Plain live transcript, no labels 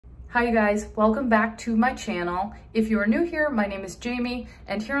Hi you guys, welcome back to my channel. If you are new here, my name is Jamie,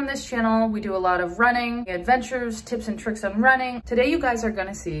 and here on this channel, we do a lot of running, adventures, tips and tricks on running. Today you guys are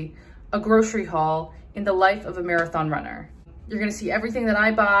gonna see a grocery haul in the life of a marathon runner. You're gonna see everything that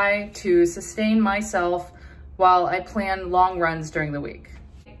I buy to sustain myself while I plan long runs during the week.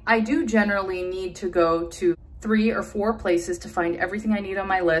 I do generally need to go to 3 or 4 places to find everything I need on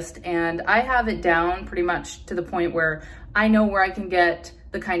my list, and I have it down pretty much to the point where I know where I can get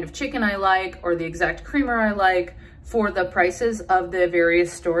the kind of chicken I like or the exact creamer I like for the prices of the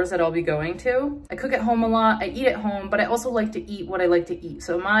various stores that I'll be going to. I cook at home a lot, I eat at home, but I also like to eat what I like to eat.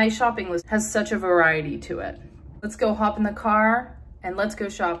 So my shopping list has such a variety to it. Let's go hop in the car and let's go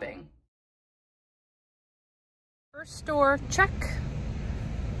shopping. First store, check.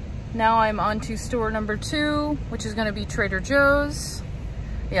 Now I'm on to store number 2, which is gonna be Trader Joe's.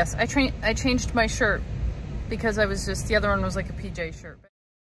 Yes, I changed my shirt because the other one was like a PJ shirt.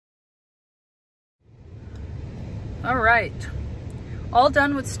 All right, all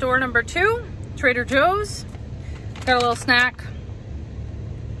done with store number 2, Trader Joe's. Got a little snack.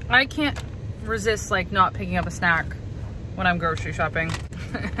 I can't resist like not picking up a snack when I'm grocery shopping.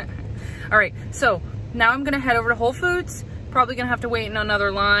 All right, so now I'm gonna head over to Whole Foods. Probably gonna have to wait in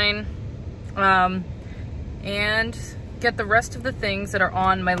another line and get the rest of the things that are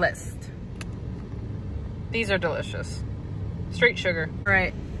on my list. These are delicious. Straight sugar. All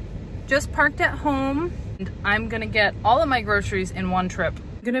right, just parked at home. And I'm gonna get all of my groceries in one trip.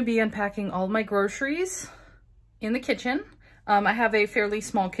 I'm gonna be unpacking all of my groceries in the kitchen. I have a fairly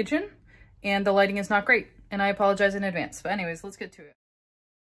small kitchen and the lighting is not great, and I apologize in advance. But anyways, let's get to it.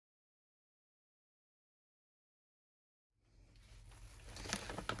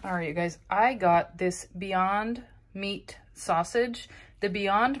 All right, you guys, I got this Beyond Meat sausage. The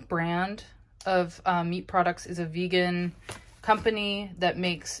Beyond brand of meat products is a vegan company that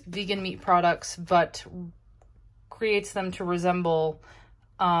makes vegan meat products, but creates them to resemble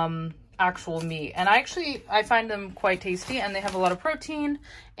actual meat. And I find them quite tasty, and they have a lot of protein,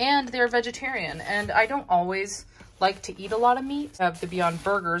 and they're vegetarian. And I don't always like to eat a lot of meat. I have the Beyond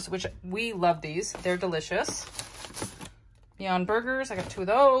Burgers, which we love these. They're delicious. Beyond Burgers, I got 2 of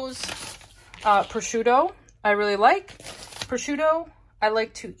those. Prosciutto, I really like. Prosciutto, I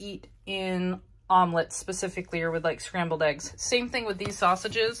like to eat in omelets specifically, or with like scrambled eggs. Same thing with these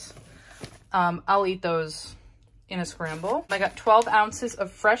sausages. I'll eat those in a scramble. I got 12 ounces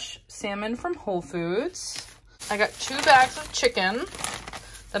of fresh salmon from Whole Foods. I got 2 bags of chicken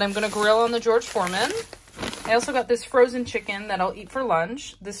that I'm gonna grill on the George Foreman. I also got this frozen chicken that I'll eat for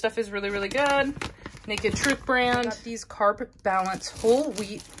lunch. This stuff is really, really good. Naked Truth brand. I got these Carb Balance whole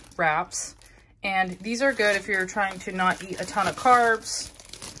wheat wraps, and these are good if you're trying to not eat a ton of carbs.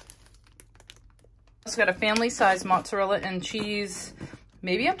 Also got a family size mozzarella and cheese.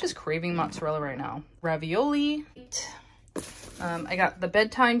 Maybe I'm just craving mozzarella right now. Ravioli. I got the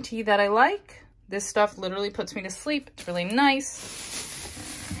bedtime tea that I like. This stuff literally puts me to sleep. It's really nice.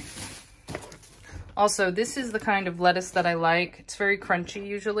 Also, this is the kind of lettuce that I like. It's very crunchy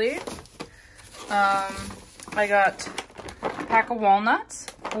usually. I got a pack of walnuts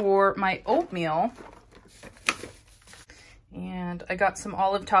for my oatmeal. And I got some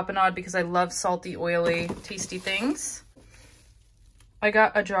olive tapenade because I love salty, oily, tasty things. I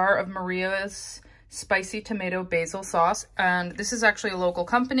got a jar of Maria's spicy tomato basil sauce, and this is actually a local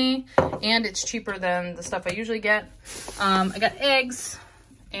company, and it's cheaper than the stuff I usually get. I got eggs,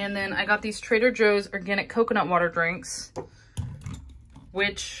 and then I got these Trader Joe's organic coconut water drinks,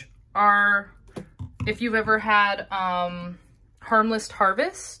 which are, if you've ever had Harmless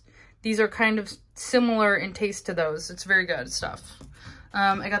Harvest, these are kind of similar in taste to those. It's very good stuff.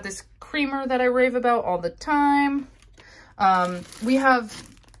 I got this creamer that I rave about all the time. We have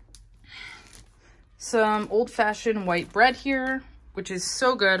some old-fashioned white bread here, which is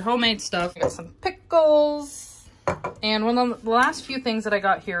so good, homemade stuff. I got some pickles. And one of the last few things that I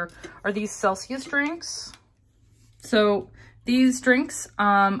got here are these Celsius drinks. So these drinks,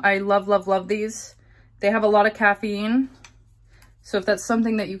 I love, love, love these. They have a lot of caffeine. So if that's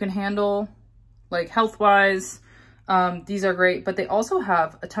something that you can handle, like health-wise, these are great. But they also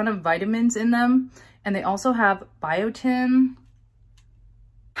have a ton of vitamins in them, and they also have biotin.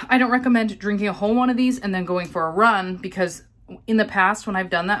 I don't recommend drinking a whole one of these and then going for a run, because in the past when I've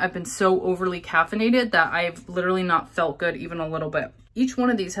done that, I've been so overly caffeinated that I've literally not felt good even a little bit. Each one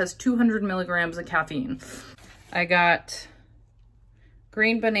of these has 200 milligrams of caffeine. I got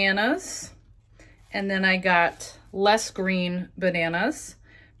green bananas, and then I got less green bananas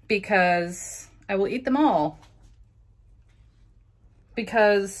because I will eat them all.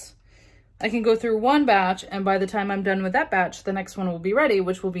 Because I can go through one batch, and by the time I'm done with that batch, the next one will be ready,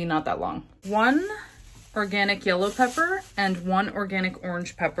 which will be not that long. 1 organic yellow pepper and 1 organic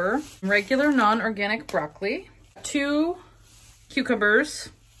orange pepper, regular non-organic broccoli, 2 cucumbers.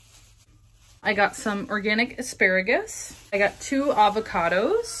 I got some organic asparagus. I got 2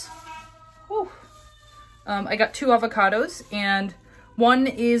 avocados. I got 2 avocados, and one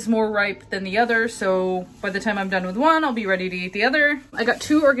is more ripe than the other, so by the time I'm done with one, I'll be ready to eat the other. I got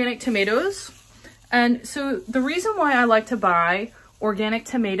 2 organic tomatoes. And so the reason why I like to buy organic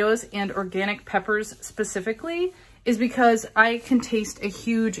tomatoes and organic peppers specifically is because I can taste a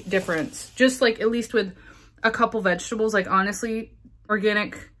huge difference. Just like, at least with a couple vegetables, like honestly,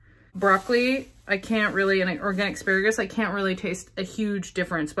 organic broccoli, I can't really, and organic asparagus, I can't really taste a huge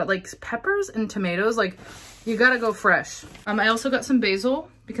difference. But like peppers and tomatoes, like you gotta go fresh. I also got some basil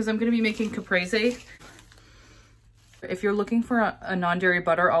because I'm gonna be making caprese. If you're looking for a non-dairy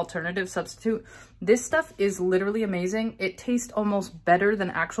butter alternative substitute, this stuff is literally amazing. It tastes almost better than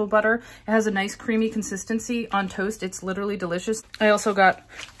actual butter. It has a nice creamy consistency on toast. It's literally delicious. I also got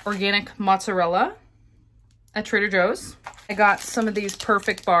organic mozzarella at Trader Joe's. I got some of these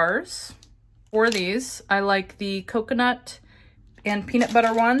perfect bars. For these, I like the coconut and peanut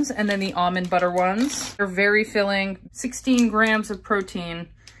butter ones, and then the almond butter ones. They're very filling, 16 grams of protein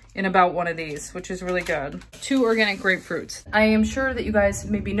in about one of these, which is really good. 2 organic grapefruits. I am sure that you guys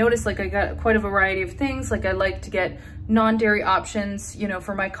maybe noticed, like I got quite a variety of things. Like I like to get non-dairy options, you know,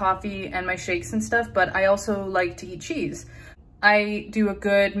 for my coffee and my shakes and stuff, but I also like to eat cheese. I do a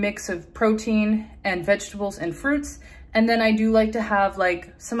good mix of protein and vegetables and fruits. And then I do like to have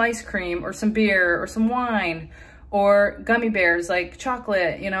like some ice cream or some beer or some wine or gummy bears, like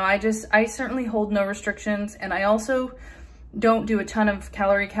chocolate. You know, I certainly hold no restrictions. And I also don't do a ton of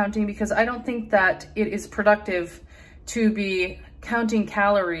calorie counting because I don't think that it is productive to be counting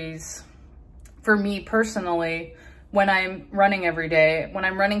calories for me personally when I'm running every day. When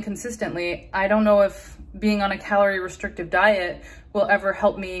I'm running consistently, I don't know if being on a calorie restrictive diet will ever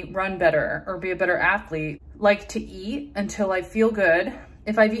help me run better or be a better athlete. Like to eat until I feel good.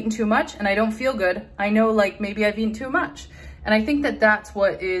 If I've eaten too much and I don't feel good, I know like maybe I've eaten too much. And I think that that's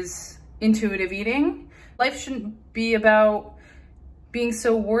what is intuitive eating. Life shouldn't be about being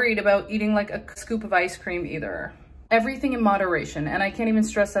so worried about eating like a scoop of ice cream either. Everything in moderation, and I can't even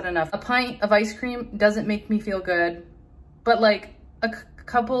stress that enough. A pint of ice cream doesn't make me feel good, but like a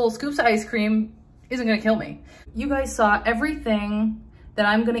couple scoops of ice cream isn't gonna kill me. You guys saw everything that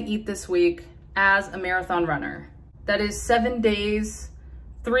I'm gonna eat this week as a marathon runner. That is 7 days,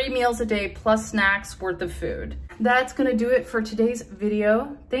 3 meals a day plus snacks worth of food. That's gonna do it for today's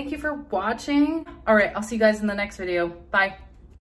video. Thank you for watching. All right, I'll see you guys in the next video. Bye.